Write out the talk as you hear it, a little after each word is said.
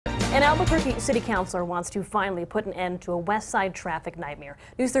An Albuquerque City Councilor wants to finally put an end to a West Side traffic nightmare.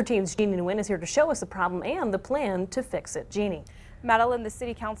 News 13's Jeannie Nguyen is here to show us the problem and the plan to fix it. Jeannie. Madeline, the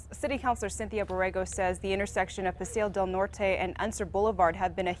City Councilor Cynthia Borrego says the intersection of Paseo del Norte and Unser Boulevard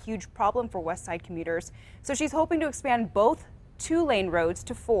have been a huge problem for West Side commuters. So she's hoping to expand both two-lane roads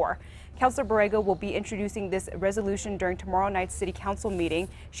to 4. Councilor Borrego will be introducing this resolution during tomorrow night's City Council meeting.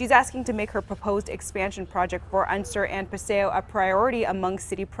 She's asking to make her proposed expansion project for Unser and Paseo a priority among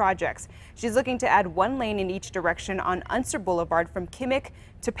city projects. She's looking to add 1 lane in each direction on Unser Boulevard from Kimmick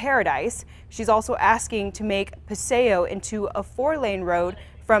to Paradise. She's also asking to make Paseo into a 4-lane road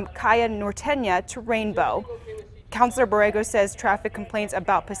from Calle Norteña to Rainbow. Councilor Borrego says traffic complaints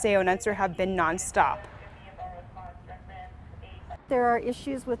about Paseo and Unser have been nonstop. There are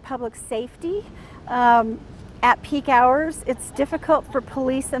issues with public safety. At peak hours, it's difficult for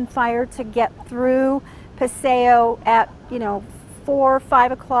police and fire to get through Paseo at, 4 or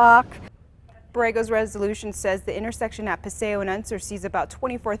 5 o'clock. Borrego's resolution says the intersection at Paseo and Unser sees about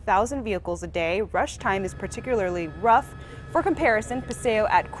 24,000 vehicles a day. Rush time is particularly rough. For comparison, Paseo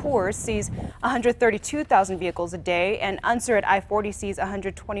at Coors sees 132,000 vehicles a day, and Unser at I-40 sees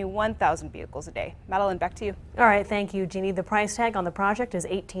 121,000 vehicles a day. Madeline, back to you. All right, thank you, Jeannie. The price tag on the project is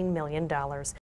 $18 million.